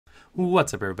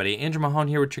What's up, everybody? Andrew Mahone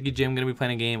here with Tricky Jim. I'm going to be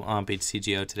playing a game on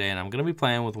TCG today, and I'm going to be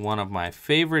playing with one of my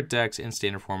favorite decks in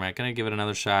standard format. Going to give it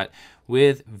another shot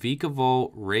with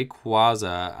Vikavolt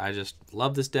Rayquaza. I just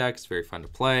love this deck. It's very fun to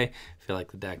play. I feel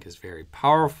like the deck is very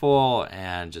powerful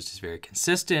and just is very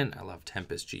consistent. I love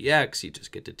Tempest GX. You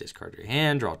just get to discard your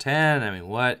hand, draw 10. I mean,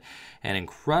 what an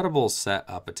incredible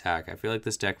setup attack. I feel like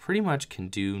this deck pretty much can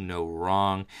do no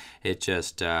wrong. It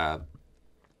just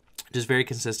very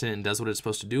consistent and does what it's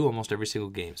supposed to do almost every single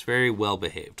game. It's very well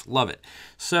behaved. Love it.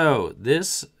 So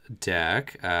this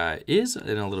deck is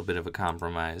in a little bit of a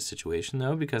compromise situation,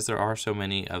 though, because there are so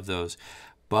many of those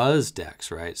Buzz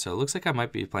decks, right? So it looks like I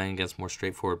might be playing against more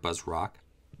straightforward Buzz Rock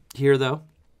here, though,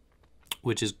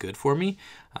 which is good for me.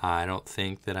 I don't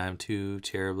think that I'm too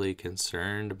terribly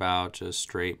concerned about just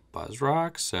straight Buzz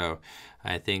Rock. So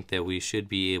I think that we should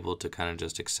be able to kind of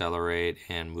just accelerate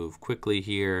and move quickly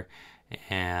here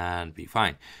and be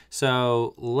fine.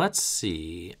 So let's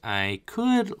see. I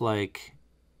could like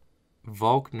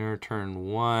Volkner turn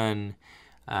 1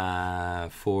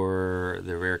 for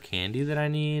the rare candy that I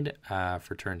need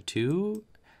for turn 2.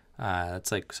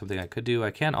 That's like something I could do.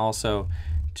 I can also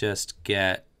just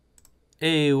get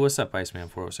hey, what's up, Iceman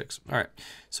 406? All right,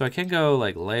 so I can go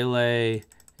like Lele,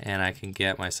 and I can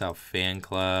get myself Fan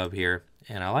Club here,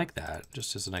 and I like that.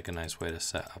 Just as like a nice way to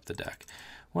set up the deck.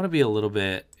 I want to be a little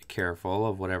bit careful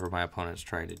of whatever my opponent's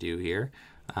trying to do here,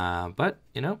 but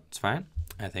you know, it's fine.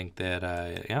 I think that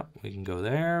yeah, we can go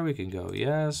there, we can go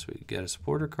yes, we can get a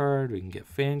supporter card, we can get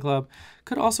Fan Club,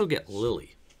 could also get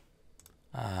Lily.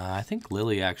 I think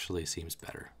Lily actually seems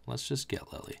better. Let's just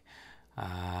get Lily,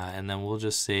 and then we'll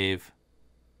just save,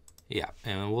 yeah,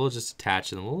 and we'll just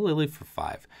attach, and then we'll Lily for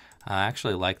 5. I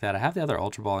actually like that. I have the other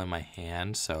Ultra Ball in my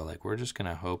hand, so like we're just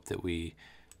gonna hope that we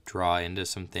draw into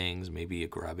some things, maybe a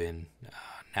Grubbin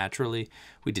naturally.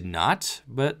 We did not,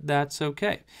 but that's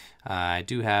okay. I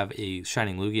do have a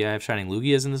Shining Lugia. I have Shining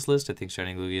Lugias in this list. I think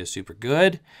Shining Lugia is super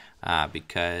good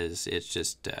because it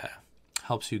just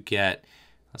helps you get,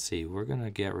 let's see, we're going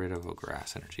to get rid of a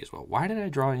Grass Energy as well. Why did I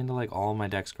draw into like all my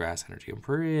deck's Grass Energy? I'm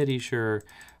pretty sure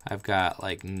I've got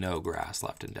like no grass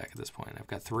left in deck at this point. I've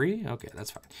got 3? Okay, that's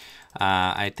fine.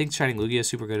 I think Shining Lugia is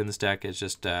super good in this deck. It's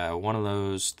just one of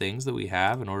those things that we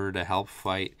have in order to help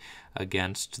fight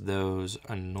against those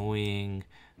annoying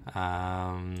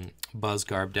Buzz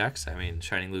Garb decks. I mean,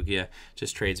 Shining Lugia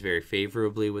just trades very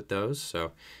favorably with those,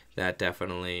 so that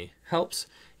definitely helps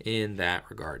in that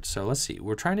regard. So let's see.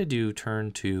 We're trying to do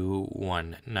turn 2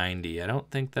 190. I don't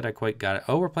think that I quite got it.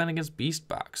 Oh, we're playing against Beast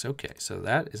Box. Okay, so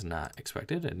that is not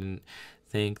expected. I didn't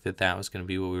think that that was going to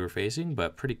be what we were facing,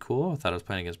 but pretty cool. I thought I was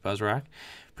playing against Buzz Rock.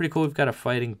 Pretty cool. We've got a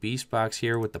fighting Beast Box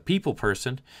here with the People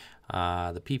person.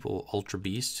 The People Ultra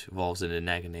Beast evolves into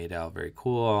Naganadel. Very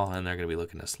cool. And they're going to be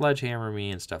looking to Sledgehammer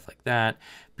me and stuff like that.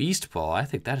 Beast Ball, I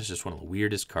think that is just one of the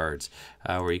weirdest cards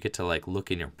where you get to like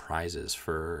look in your prizes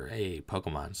for a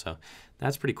Pokemon. So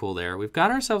that's pretty cool there. We've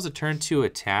got ourselves a turn 2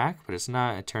 attack, but it's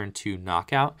not a turn 2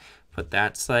 knockout. But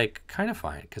that's like kind of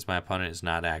fine because my opponent is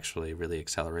not actually really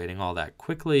accelerating all that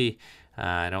quickly.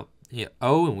 I don't. Yeah.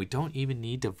 Oh, and we don't even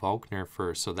need to Volkner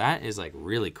first. So that is like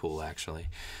really cool, actually.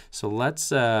 So let's,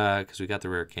 because we got the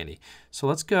rare candy. So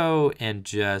let's go and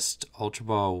just Ultra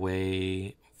Ball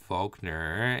away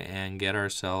Volkner and get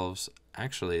ourselves,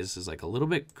 actually, this is like a little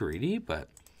bit greedy, but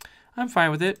I'm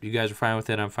fine with it. You guys are fine with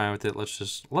it. I'm fine with it.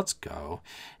 Let's go.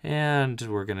 And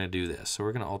we're going to do this. So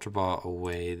we're going to Ultra Ball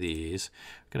away these.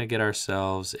 We're going to get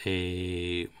ourselves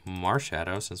a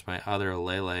Marshadow since my other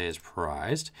Lele is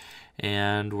prized.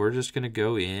 And we're just going to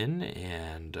go in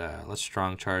and let's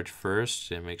Strong Charge first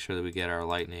and make sure that we get our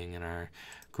Lightning and our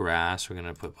Grass. We're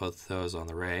going to put both of those on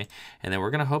the Ray. And then we're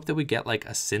going to hope that we get like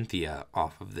a Cynthia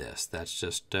off of this. That's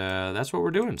just, that's what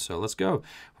we're doing. So let's go.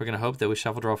 We're going to hope that we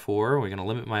Shuffle Draw 4. We're going to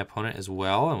limit my opponent as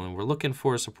well. And when we're looking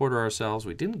for a supporter ourselves,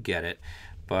 we didn't get it.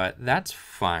 But that's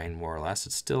fine, more or less.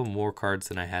 It's still more cards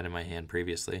than I had in my hand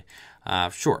previously.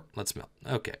 Sure, let's mill.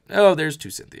 Okay. Oh, there's 2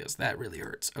 Cynthias. That really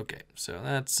hurts. Okay, so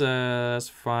that's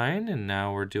fine. And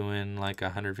now we're doing like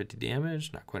 150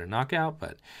 damage. Not quite a knockout,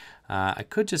 but I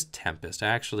could just Tempest. I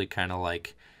actually kind of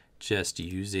like just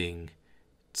using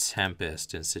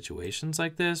Tempest in situations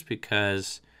like this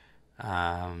because,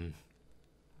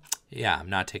 yeah, I'm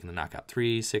not taking the knockout.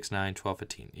 3, 6, 9, 12,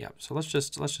 15. Yep. So let's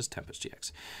just Tempest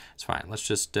GX. It's fine. Let's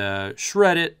just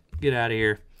shred it. Get out of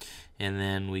here. And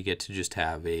then we get to just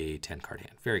have a 10 card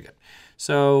hand. Very good.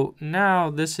 So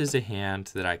now this is a hand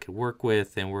that I could work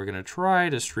with, and we're going to try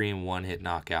to stream one-hit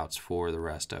knockouts for the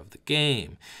rest of the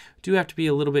game. Do have to be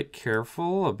a little bit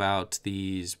careful about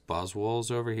these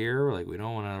Buzzwoles over here. Like, we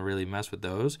don't want to really mess with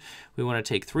those. We want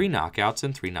to take 3 knockouts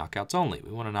and 3 knockouts only.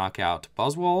 We want to knock out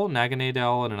Buzzwole,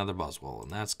 Naganadel, and another Buzzwole,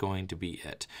 and that's going to be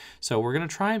it. So we're going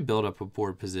to try and build up a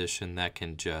board position that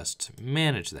can just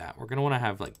manage that. We're going to want to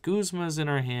have like Guzmas in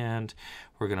our hand.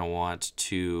 We're going to want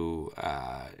to,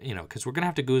 because we're going to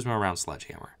have to Guzma around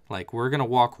Sledgehammer. Like, we're going to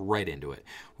walk right into it.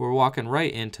 We're walking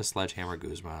right into Sledgehammer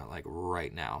Guzma, like,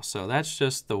 right now. So that's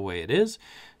just the way it is.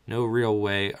 No real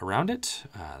way around it.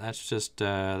 That's just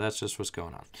what's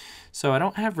going on. So I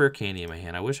don't have Rare Candy in my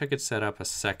hand. I wish I could set up a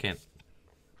second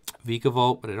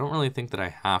Vikavolt, but I don't really think that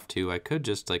I have to. I could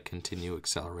just, like, continue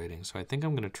accelerating. So I think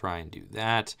I'm going to try and do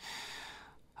that.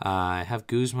 I have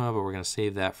Guzma, but we're going to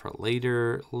save that for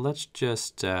later. Let's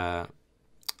just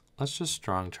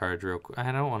strong charge real quick.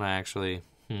 I don't want to actually,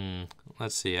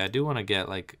 let's see. I do want to get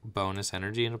like bonus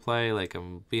energy into play. Like,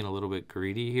 I'm being a little bit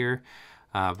greedy here,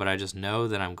 but I just know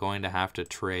that I'm going to have to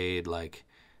trade like,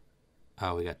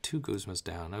 oh, we got 2 Guzmas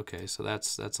down. Okay, so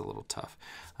that's a little tough.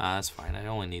 That's fine. I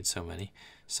only need so many.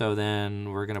 So then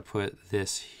we're going to put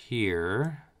this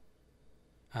here,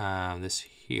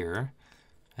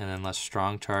 and then let's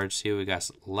strong charge. See what we got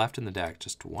left in the deck.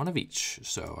 Just 1 of each.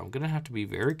 So I'm going to have to be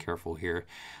very careful here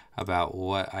about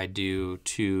what I do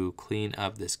to clean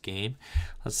up this game.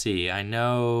 Let's see. I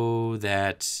know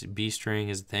that B-string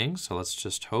is a thing, so let's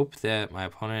just hope that my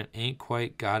opponent ain't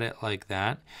quite got it like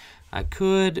that. I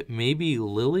could maybe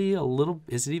Lily a little.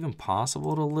 Is it even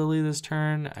possible to Lily this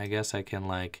turn? I guess I can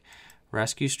like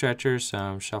rescue Stretcher,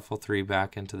 some shuffle 3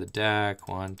 back into the deck.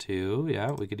 1, 2.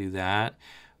 Yeah, we could do that.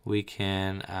 We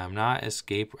can not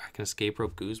escape. I can escape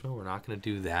rope Guzma. We're not going to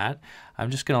do that.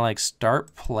 I'm just going to like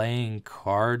start playing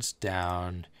cards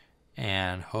down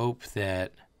and hope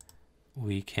that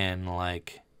we can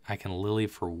like, I can Lily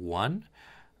for 1.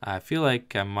 I feel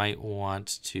like I might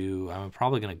want to, I'm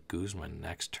probably going to Guzma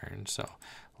next turn. So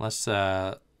let's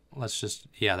just,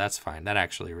 yeah, that's fine. That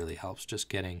actually really helps. Just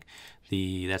getting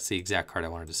that's the exact card I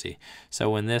wanted to see. So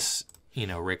when this,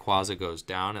 Rayquaza goes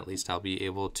down, at least I'll be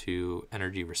able to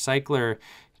Energy Recycler,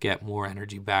 get more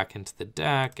energy back into the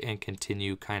deck, and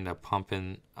continue kind of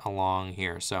pumping along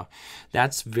here. So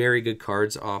that's very good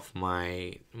cards off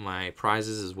my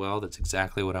prizes as well. That's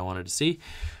exactly what I wanted to see.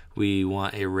 We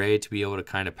want a Ray to be able to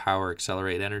kind of power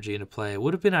accelerate energy into play. It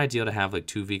would have been ideal to have like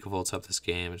 2 Vikavolts up this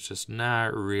game. It's just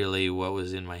not really what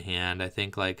was in my hand. I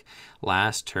think like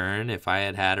last turn, if I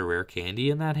had had a Rare Candy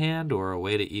in that hand or a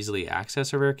way to easily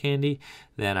access a Rare Candy,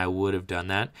 then I would have done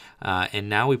that. And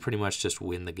now we pretty much just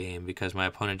win the game because my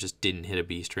opponent just didn't hit a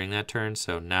B-string that turn.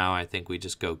 So now I think we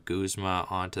just go Guzma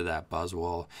onto that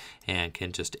Buzzwole and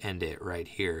can just end it right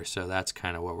here. So that's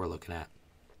kind of what we're looking at.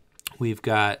 We've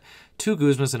got 2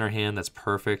 Guzmas in our hand. That's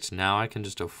perfect. Now I can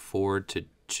just afford to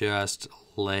just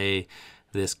lay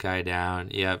this guy down.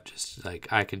 Yep, just like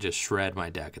I can just shred my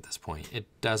deck at this point. It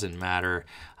doesn't matter.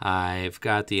 I've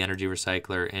got the Energy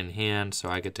Recycler in hand, so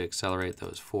I get to accelerate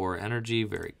those 4 energy.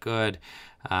 Very good.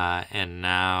 And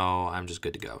now I'm just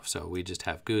good to go. So we just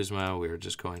have Guzma. We're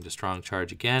just going to strong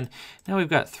charge again. Now we've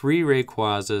got 3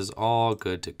 Rayquazas, all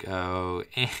good to go,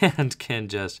 and can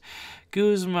just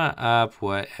Guzma up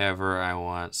whatever I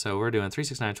want. So we're doing 3,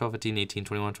 6, 9, 12, 15, 18,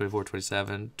 21, 24,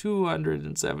 27,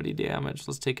 270 damage.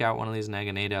 Let's take out one of these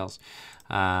Naganadels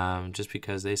just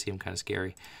because they seem kind of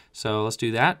scary. So let's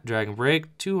do that. Dragon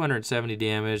Break, 270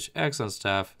 damage. Excellent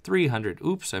stuff. 300.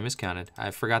 Oops, I miscounted.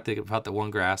 I forgot about the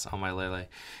 1 grass on my Lele.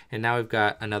 And now we've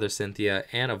got another Cynthia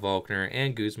and a Volkner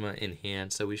and Guzma in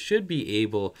hand. So we should be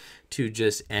able to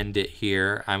just end it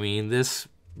here. I mean, this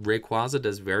Rayquaza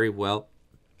does very well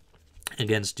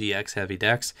against GX heavy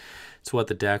decks. It's what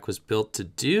the deck was built to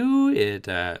do. It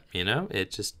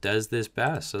it just does this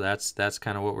best. So that's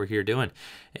kind of what we're here doing,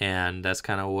 and that's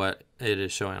kind of what it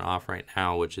is showing off right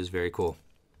now, which is very cool.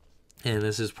 And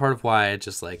this is part of why I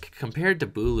just like compared to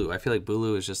Bulu, I feel like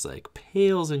Bulu is just like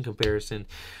pales in comparison.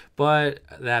 But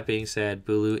that being said,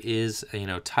 Bulu is,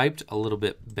 typed a little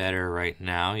bit better right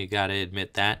now. You got to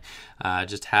admit that.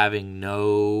 Just having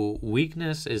no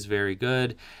weakness is very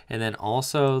good. And then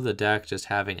also the deck just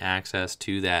having access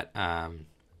to that,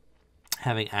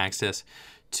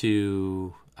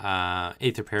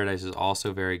 Aether Paradise is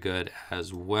also very good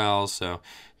as well. So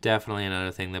definitely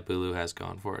another thing that Bulu has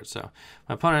going for it. So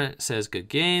my opponent says good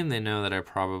game. They know that I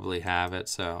probably have it,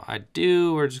 so I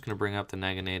do. We're just going to bring up the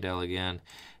Naganadel again,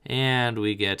 and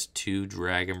we get 2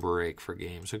 Dragon Break for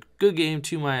game. So good game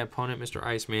to my opponent, Mr.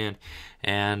 Iceman,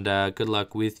 and good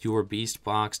luck with your Beast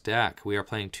Box deck. We are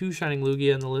playing 2 Shining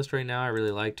Lugia in the list right now. I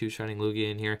really like 2 Shining Lugia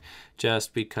in here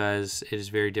just because it is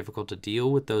very difficult to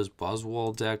deal with those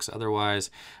Buzzwole decks.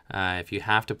 Otherwise, if you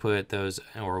have to put those,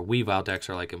 or Weavile decks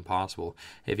are like impossible.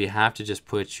 If you have to just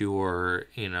put your,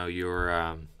 your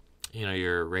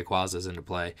Rayquazas into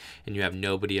play and you have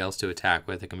nobody else to attack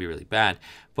with, it can be really bad.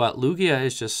 But Lugia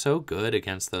is just so good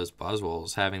against those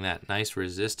Buzzwoles. Having that nice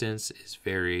resistance is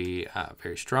very,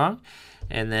 very strong.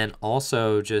 And then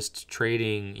also just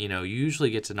trading, you usually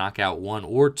get to knock out 1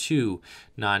 or 2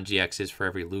 non-GXs for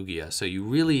every Lugia. So you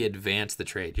really advance the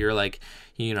trade. You're like,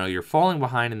 you're falling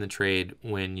behind in the trade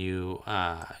when you,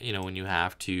 when you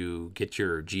have to get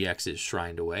your GXs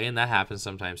shrined away. And that happens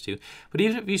sometimes too. But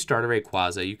even if you start a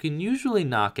Rayquaza, you can usually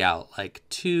knock out like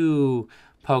 2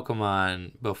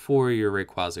 Pokemon before your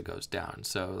Rayquaza goes down.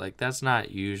 So like that's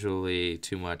not usually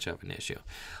too much of an issue.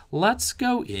 Let's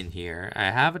go in here.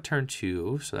 I have a turn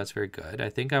 2, so that's very good. I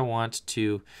think I want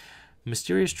to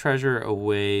Mysterious Treasure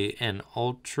away an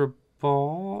Ultra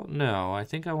Ball. No, I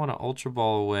think I want to Ultra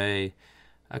Ball away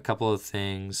a couple of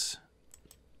things.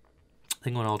 I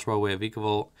think I want to Ultra Ball away a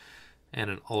Vikavolt and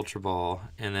an Ultra Ball.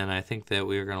 And then I think that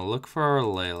we're going to look for our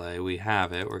Lele. We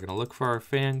have it. We're going to look for our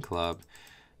Fan Club.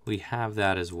 We have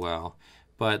that as well.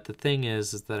 But the thing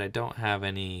is that I don't have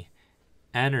any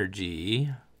energy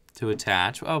to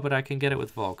attach. Oh, but I can get it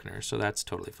with Volkner, so that's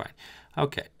totally fine.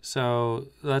 Okay, so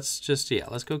let's just,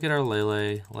 let's go get our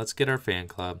Lele. Let's get our Fan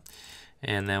Club,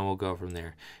 and then we'll go from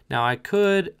there. Now, I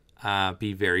could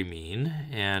be very mean,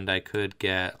 and I could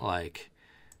get, like,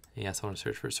 yes, I want to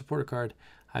search for a supporter card.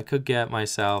 I could get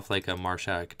myself like a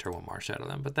Marshadow. I could turn 1 Marshadow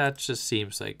them, but that just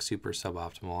seems like super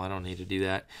suboptimal. I don't need to do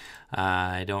that.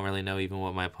 I don't really know even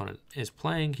what my opponent is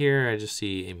playing here. I just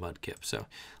see a Mudkip. So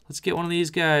let's get one of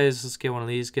these guys. Let's get one of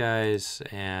these guys,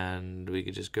 and we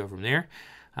could just go from there.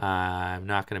 I'm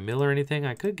not going to mill or anything.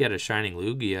 I could get a Shining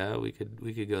Lugia. We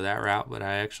could go that route, but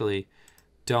I actually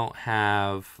don't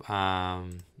have, I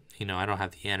don't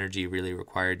have the energy really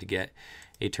required to get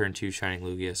a turn 2 Shining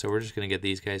Lugia. So we're just going to get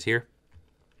these guys here.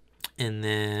 And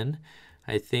then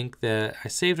I think that I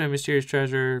saved my Mysterious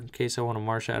Treasure in case I want to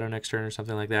Marshadow next turn or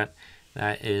something like that.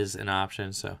 That is an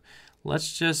option. So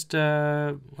let's just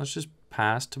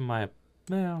pass to my,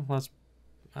 let's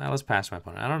pass to my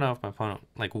opponent. I don't know if my opponent,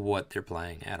 like what they're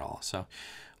playing at all. So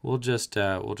we'll just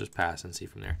pass and see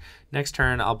from there. Next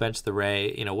turn, I'll bench the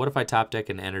Ray. What if I top deck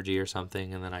an energy or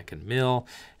something, and then I can mill,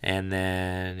 and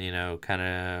then, kind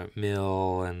of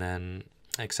mill, and then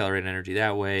accelerate energy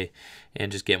that way,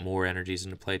 and just get more energies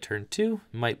into play. Turn 2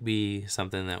 might be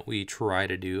something that we try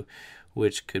to do,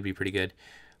 which could be pretty good.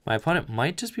 My opponent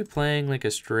might just be playing like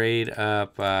a straight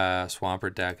up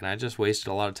Swampert deck, and I just wasted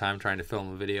a lot of time trying to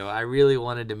film a video. I really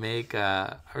wanted to make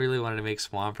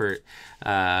Swampert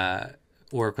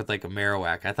work with like a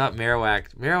Marowak. I thought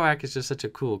Marowak is just such a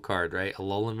cool card, right?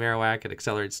 Alolan Marowak, it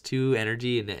accelerates 2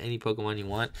 energy into any Pokemon you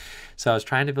want. So I was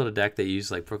trying to build a deck that used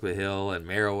like Brooklet Hill and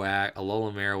Marowak,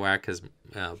 Alolan Marowak, because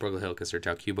Brooklet Hill can search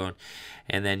out Cubone,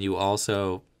 and then you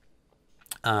also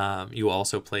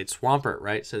played Swampert,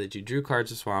 right? So that you drew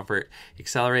cards with Swampert,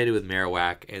 accelerated with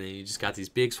Marowak, and then you just got these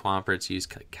big Swamperts,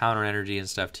 used counter energy and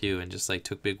stuff too, and just like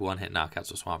took big 1-hit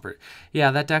knockouts with Swampert.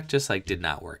 Yeah, that deck just like did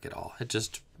not work at all. It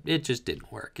just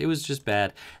didn't work. It was just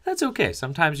bad. That's okay.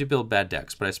 Sometimes you build bad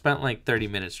decks, but I spent like 30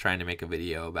 minutes trying to make a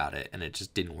video about it, and it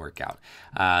just didn't work out.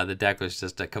 The deck was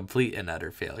just a complete and utter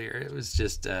failure. It was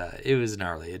just, it was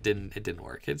gnarly. It didn't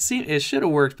work. It should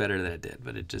have worked better than it did,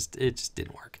 but it just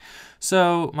didn't work.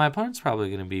 So my opponent's probably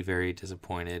going to be very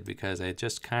disappointed because I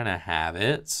just kind of have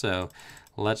it. So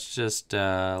let's just,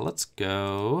 let's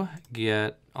go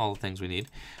get all the things we need.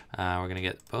 We're going to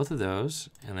get both of those,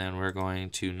 and then we're going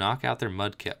to knock out their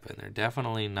Mudkip, and they're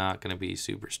definitely not going to be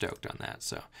super stoked on that.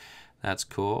 So that's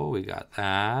cool. We got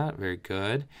that. Very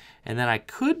good. And then I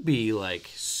could be like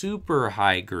super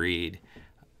high greed.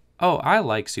 Oh, I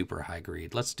like super high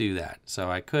greed. Let's do that. So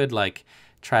I could like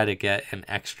try to get an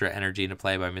extra energy into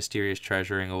play by Mysterious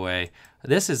Treasuring away.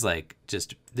 This is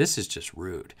just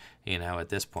rude, at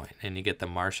this point. And you get the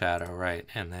Marshadow, right?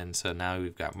 And then so now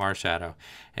we've got Marshadow,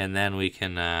 and then we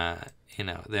can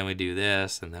then we do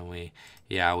this, and then we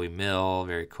mill.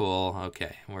 Very cool.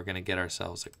 Okay, we're gonna get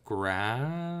ourselves a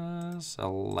Grass, a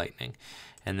Lightning,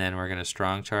 and then we're gonna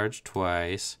Strong Charge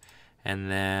twice.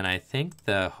 And then I think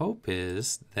the hope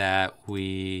is that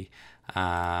we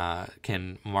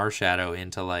can Marshadow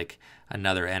into like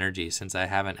another energy, since I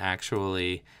haven't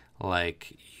actually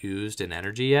like used an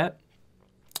energy yet,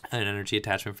 an energy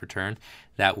attachment for turn.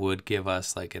 That would give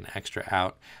us like an extra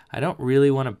out. I don't really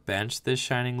want to bench this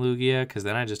Shining Lugia, because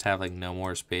then I just have like no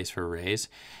more space for rays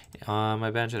on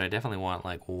my bench, and I definitely want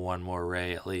like one more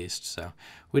ray at least. So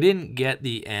we didn't get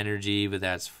the energy, but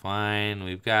that's fine.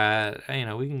 We've got, you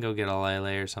know, we can go get a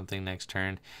Lele or something next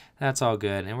turn. That's all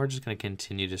good, and we're just going to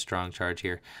continue to strong charge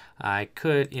here. I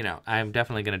could, you know, I'm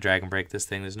definitely going to Dragon Break this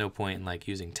thing. There's no point in like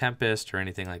using Tempest or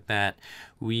anything like that.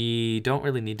 We don't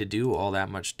really need to do all that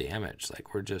much damage.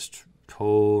 Like, we're just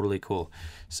totally cool.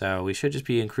 So we should just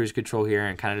be in cruise control here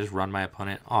and kind of just run my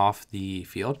opponent off the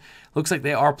field. Looks like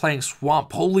they are playing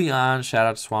Swampoleon. Shout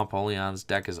out to Swampoleon's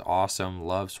deck is awesome.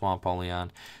 Love Swampoleon.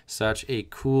 Such a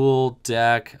cool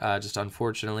deck. Just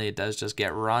unfortunately, it does just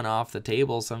get run off the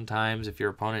table sometimes if your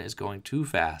opponent is going too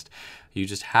fast. You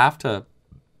just have to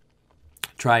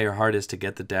try your hardest to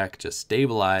get the deck just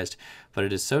stabilized, but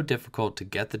it is so difficult to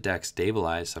get the deck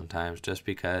stabilized sometimes, just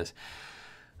because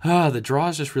the draw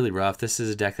is just really rough. This is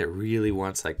a deck that really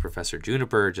wants like Professor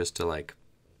Juniper just to like,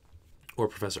 or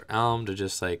Professor Elm to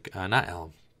just like, not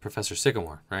Elm, Professor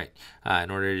Sycamore, right? In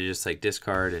order to just like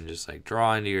discard and just like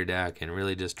draw into your deck and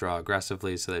really just draw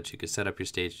aggressively so that you can set up your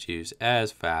stage 2s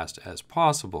as fast as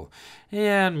possible.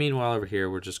 And meanwhile over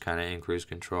here, we're just kind of in cruise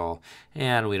control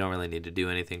and we don't really need to do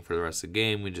anything for the rest of the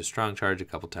game. We just strong charge a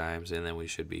couple times and then we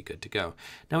should be good to go.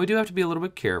 Now we do have to be a little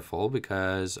bit careful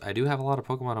because I do have a lot of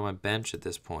Pokemon on my bench at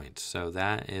this point. So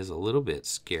that is a little bit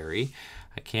scary.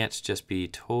 I can't just be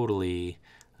totally...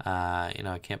 you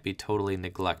know, I can't be totally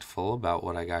neglectful about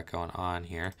what I got going on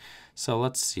here. So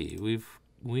let's see.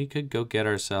 We could go get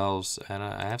ourselves, and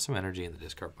I have some energy in the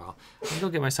discard pile. I can go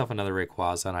get myself another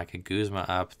Rayquaza, and I could Guzma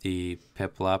up the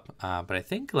Piplup. But I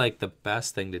think like the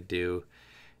best thing to do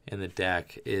in the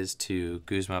deck is to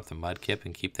Guzma up the Mudkip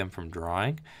and keep them from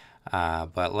drawing.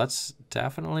 But let's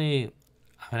definitely,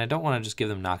 I mean, I don't want to just give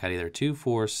them knockout either. 2,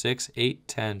 4, 6, 8,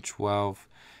 10, 12.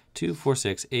 2, 4,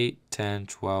 6, 8, 10,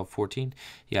 12, 14.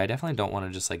 Yeah, I definitely don't want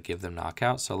to just like give them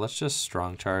knockout. So let's just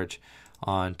strong charge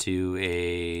onto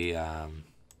a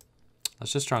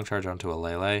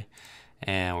Lele.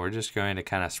 And we're just going to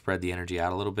kind of spread the energy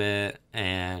out a little bit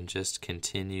and just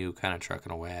continue kind of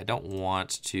trucking away. I don't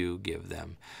want to give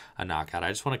them a knockout. I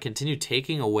just want to continue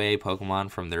taking away Pokemon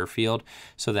from their field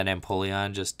so that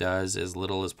Empoleon just does as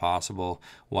little as possible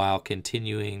while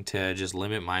continuing to just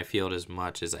limit my field as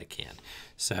much as I can.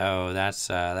 So that's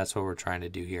what we're trying to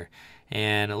do here.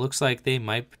 And it looks like they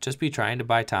might just be trying to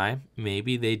buy time.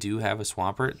 Maybe they do have a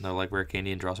Swampert and they'll like Rare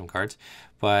Candy and draw some cards.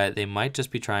 But they might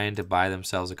just be trying to buy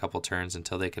themselves a couple turns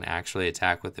until they can actually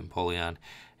attack with Empoleon.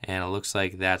 And it looks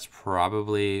like that's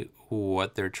probably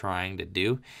what they're trying to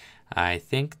do. I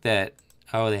think that,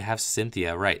 oh, they have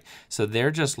Cynthia, right. So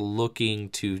they're just looking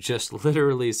to just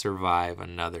literally survive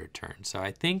another turn. So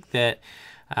I think that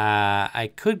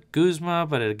I could Guzma,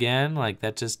 but again, like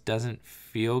that just doesn't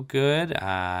feel good. You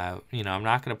know, I'm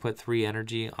not going to put 3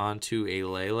 energy onto a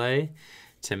Lele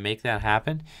to make that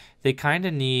happen. They kind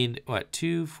of need, what,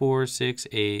 2, 4, 6,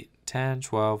 8, 10,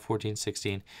 12, 14,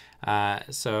 16.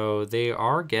 So they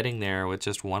are getting there with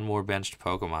just one more benched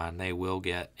Pokemon. They will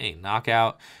get a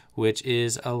knockout, which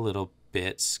is a little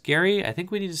bit scary. I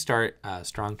think we need to start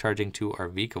strong charging to our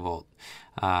Vikavolt,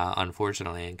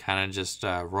 unfortunately, and kind of just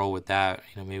roll with that.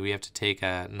 You know, maybe we have to take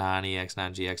a non-EX,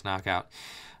 non-GX knockout.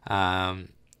 And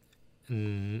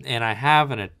I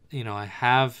have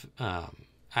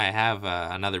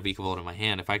another Vikavolt in my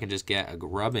hand. If I can just get a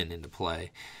Grubbin into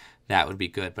play, that would be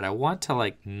good. But I want to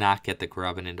like not get the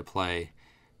Grubbin into play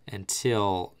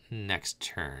until next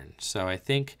turn. So I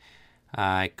think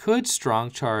I could strong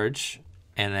charge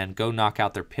and then go knock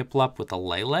out their Piplup with a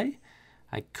Lele.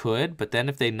 I could, but then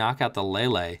if they knock out the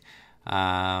Lele,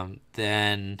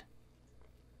 then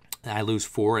I lose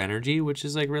 4 energy, which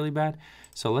is like really bad.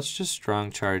 So let's just strong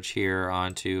charge here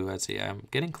onto, let's see, I'm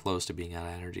getting close to being out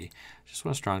of energy. Just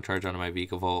want to strong charge onto my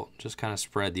Vikavolt, just kind of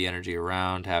spread the energy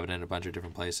around, have it in a bunch of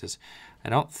different places. I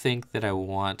don't think that I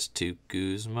want to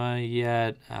Guzma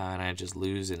yet, and I just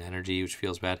lose an energy, which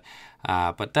feels bad.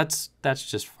 But that's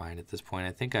just fine at this point.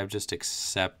 I think I'm just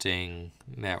accepting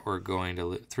that we're going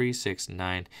to 3, 6,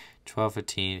 9, 12,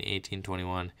 15, 18,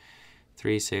 21,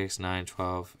 3, 6, 9,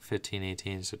 12, 15,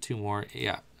 18, so 2 more,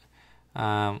 yeah.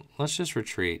 Let's just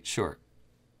retreat. Sure.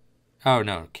 Oh,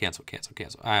 no. Cancel.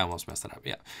 I almost messed that up.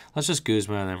 Yeah. Let's just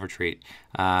Guzma and then retreat.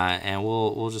 And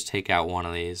we'll just take out one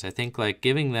of these. I think like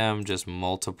giving them just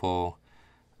multiple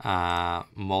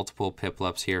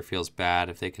Piplups here feels bad.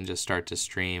 If they can just start to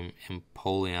stream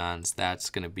Empoleons, that's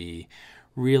going to be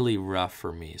really rough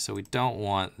for me. So we don't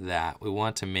want that. We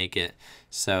want to make it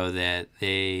so that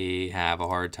they have a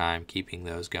hard time keeping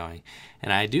those going.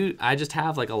 And I just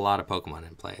have like a lot of Pokemon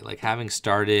in play. Like having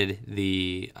started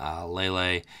the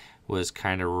Lele was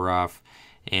kind of rough,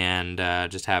 and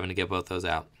just having to get both those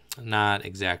out, not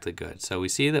exactly good. So we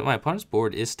see that my opponent's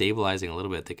board is stabilizing a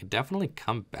little bit. They could definitely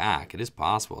come back. It is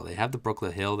possible. They have the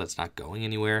Brooklet Hill that's not going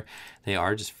anywhere. They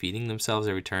are just feeding themselves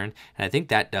every turn. And I think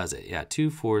that does it. Yeah, 2,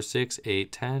 4, 6,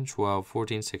 8, 10, 12,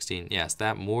 14, 16. Yes,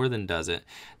 that more than does it.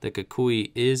 The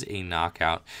Kukui is a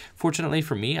knockout. Fortunately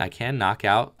for me, I can knock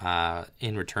out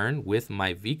in return with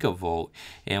my Vikavolt.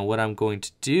 And what I'm going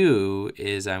to do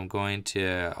is I'm going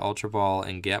to Ultra Ball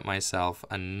and get myself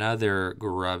another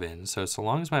Grubbin. So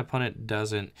long as my opponent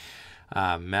doesn't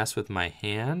mess with my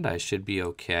hand, I should be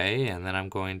okay. And then I'm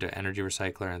going to Energy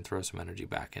Recycler and throw some energy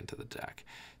back into the deck.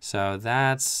 So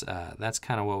that's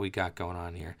kind of what we got going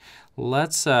on here.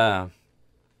 Let's Ultra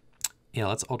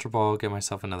Ball, get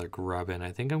myself another Grubbin.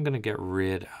 I think I'm gonna get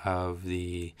rid of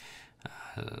the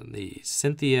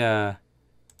Cynthia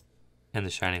and the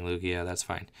Shining Lugia. That's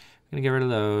fine. I'm gonna get rid of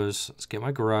those. Let's get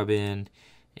my Grubbin.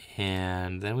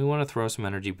 And then we want to throw some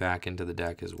energy back into the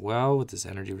deck as well with this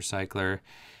Energy Recycler.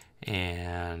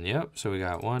 And yep, so we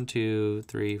got 1, 2,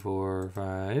 3, 4,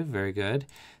 5. Very good.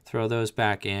 Throw those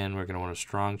back in. We're going to want a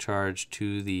strong charge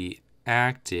to the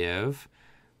active.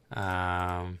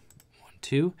 1,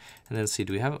 2. And then let's see,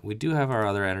 we do have our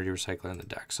other Energy Recycler in the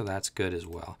deck, so that's good as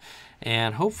well.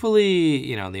 And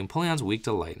hopefully, the Empoleon's weak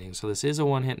to lightning, so this is a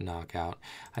one-hit knockout.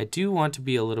 I do want to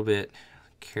be a little bit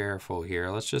careful here.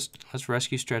 Let's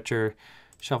Rescue Stretcher,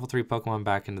 shuffle 3 Pokemon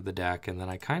back into the deck, and then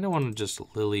I kind of want to just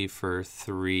Lily for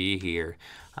 3 here.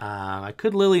 I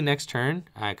could Lily next turn.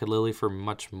 I could Lily for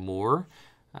much more,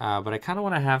 but I kind of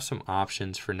want to have some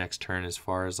options for next turn as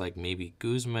far as like maybe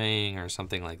Guzmang or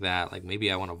something like that. Like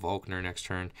maybe I want a Volkner next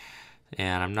turn.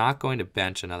 And I'm not going to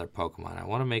bench another Pokemon. I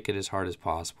want to make it as hard as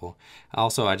possible.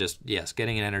 Also,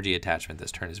 getting an energy attachment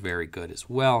this turn is very good as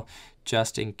well,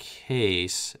 just in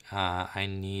case I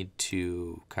need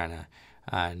to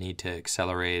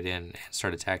accelerate and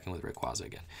start attacking with Rayquaza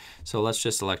again. So let's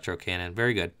just Electro Cannon.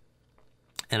 Very good.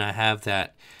 And I have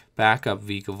that backup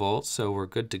Vikavolt, so we're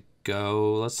good to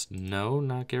go. Let's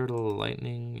not get rid of the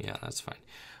lightning. Yeah, that's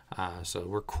fine. So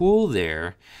we're cool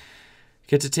there.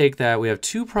 Get to take that. We have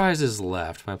 2 prizes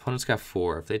left. My opponent's got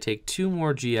 4. If they take 2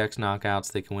 more GX knockouts,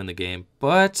 they can win the game.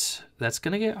 But that's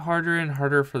going to get harder and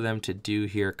harder for them to do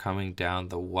here coming down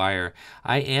the wire.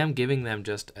 I am giving them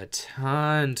just a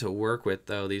ton to work with,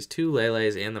 though. These 2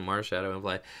 Leles and the Marshadow in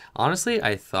play. Honestly,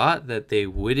 I thought that they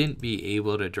wouldn't be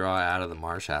able to draw out of the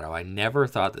Marshadow. I never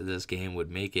thought that this game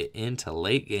would make it into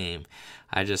late game.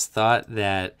 I just thought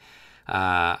that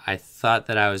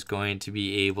I was going to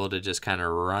be able to just kind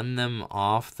of run them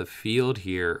off the field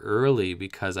here early,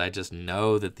 because I just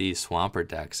know that these Swampert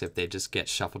decks, if they just get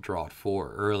Shuffle Draw at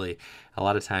 4 early, a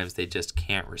lot of times they just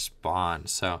can't respond.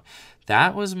 So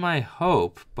that was my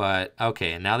hope, but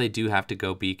okay, and now they do have to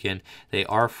go Beacon. They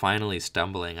are finally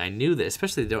stumbling. I knew that,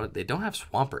 especially they don't have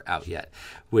Swampert out yet,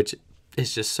 which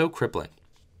is just so crippling.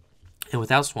 And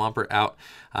without Swampert out,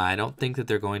 I don't think that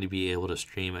they're going to be able to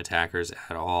stream attackers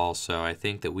at all. So I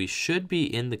think that we should be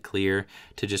in the clear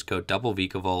to just go double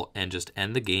Vikavolt and just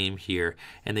end the game here.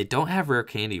 And they don't have Rare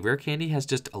Candy. Rare Candy has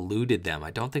just eluded them.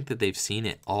 I don't think that they've seen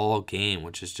it all game,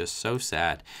 which is just so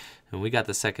sad. And we got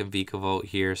the second Vikavolt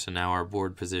here, so now our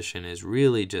board position is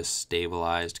really just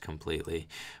stabilized completely.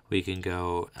 We can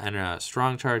go in a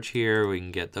strong charge here. We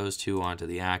can get those 2 onto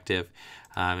the active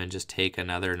and just take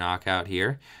another knockout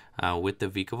here. With the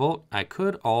Vikavolt. I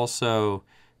could also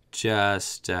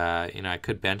just, I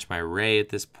could bench my Ray at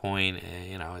this point.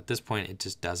 At this point, it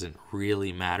just doesn't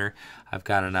really matter. I've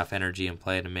got enough energy in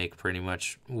play to make pretty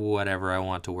much whatever I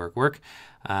want to work.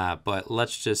 But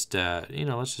let's just,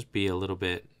 let's just be a little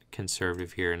bit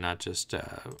conservative here and not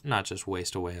just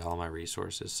waste away all my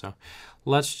resources. So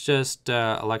let's just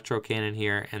Electro Cannon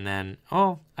here, and then,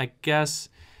 I guess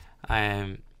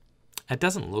it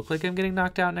doesn't look like I'm getting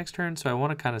knocked out next turn, so I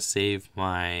want to kind of save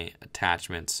my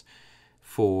attachments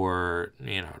for,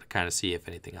 to kind of see if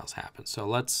anything else happens. So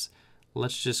let's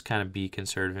just kind of be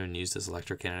conservative and use this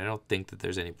Electro Cannon. I don't think that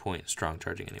there's any point in strong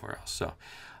charging anywhere else. So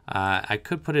I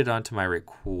could put it onto my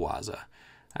Rayquaza.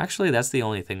 Actually, that's the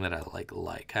only thing that I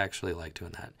like. I actually like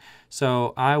doing that.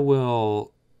 So I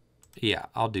will,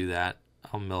 I'll do that.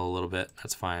 I'll mill a little bit.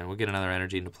 That's fine. We'll get another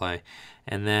energy into play.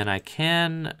 And then I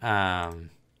can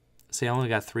See, I only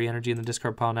got 3 energy in the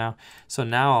discard pile now. So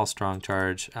now I'll strong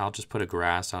charge. I'll just put a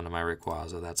grass onto my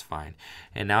Rayquaza. That's fine.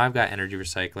 And now I've got energy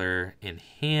recycler in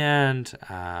hand.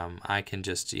 I can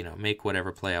just, you know, make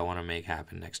whatever play I want to make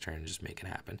happen next turn and just make it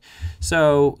happen.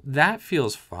 So that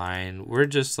feels fine. We're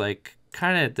just like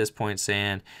kind of at this point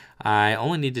saying I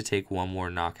only need to take 1 more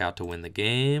knockout to win the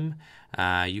game.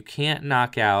 You can't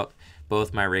knock out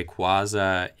both my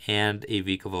Rayquaza and a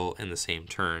Vikavolt in the same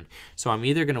turn. So I'm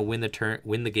either going to win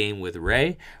the game with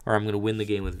Ray, or I'm going to win the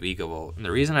game with Vikavolt. And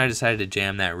the reason I decided to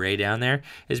jam that Ray down there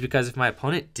is because if my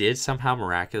opponent did somehow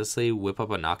miraculously whip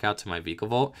up a knockout to my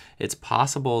Vikavolt, it's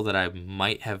possible that I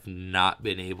might have not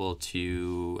been able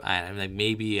to,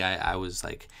 maybe I was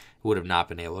like, would have not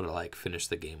been able to like finish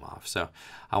the game off. So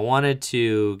I wanted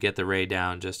to get the Ray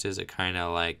down just as a kind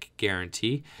of like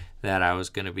guarantee that I was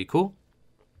going to be cool.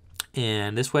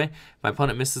 And this way, my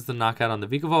opponent misses the knockout on the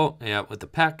Vikavolt. Yeah, with the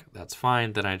Peck, that's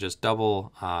fine. Then I just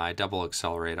double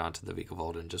accelerate onto the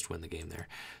Vikavolt and just win the game there.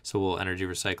 So we'll energy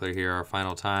recycler here our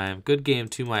final time. Good game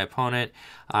to my opponent.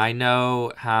 I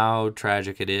know how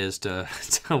tragic it is to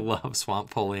love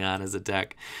Swampoleon as a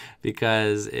deck,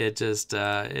 because it just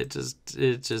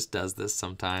does this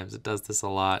sometimes. It does this a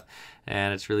lot,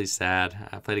 and it's really sad.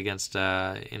 I played against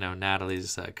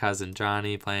Natalie's cousin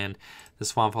Johnny playing the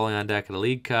Swampoleon deck at a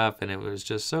League Cup, and it was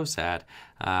just so sad.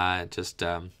 How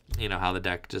the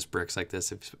deck just bricks like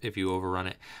this if you overrun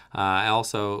it. I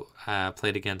also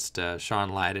played against Sean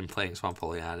Lyden playing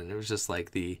Swampoleon, and it was just like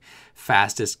the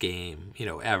fastest game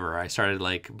ever. I started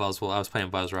like Buzzwole. I was playing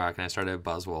Buzzrock, and I started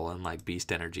Buzzwole and like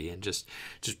Beast Energy, and just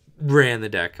ran the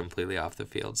deck completely off the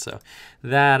field. So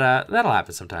that'll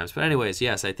happen sometimes. But anyways,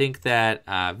 yes, I think that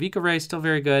Vika is still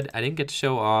very good. I didn't get to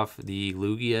show off the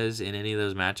Lugias in any of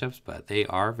those matchups, but they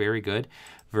are very good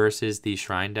versus the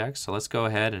Shrine decks. So let's go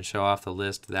ahead and show off the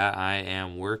list that I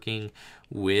am working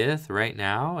with right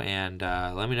now, and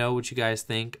let me know what you guys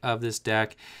think of this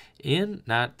deck.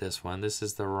 Not this one. This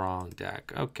is the wrong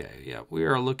deck. Okay, yeah, we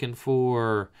are looking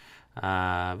for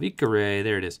Vikavolt.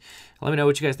 There it is. Let me know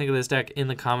what you guys think of this deck in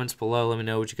the comments below. Let me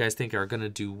know what you guys think are going to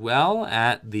do well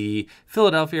at the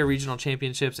Philadelphia Regional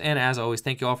Championships. And as always,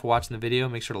 thank you all for watching the video.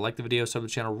 Make sure to like the video, sub to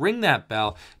the channel, ring that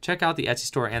bell. Check out the Etsy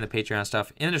store and the Patreon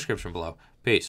stuff in the description below.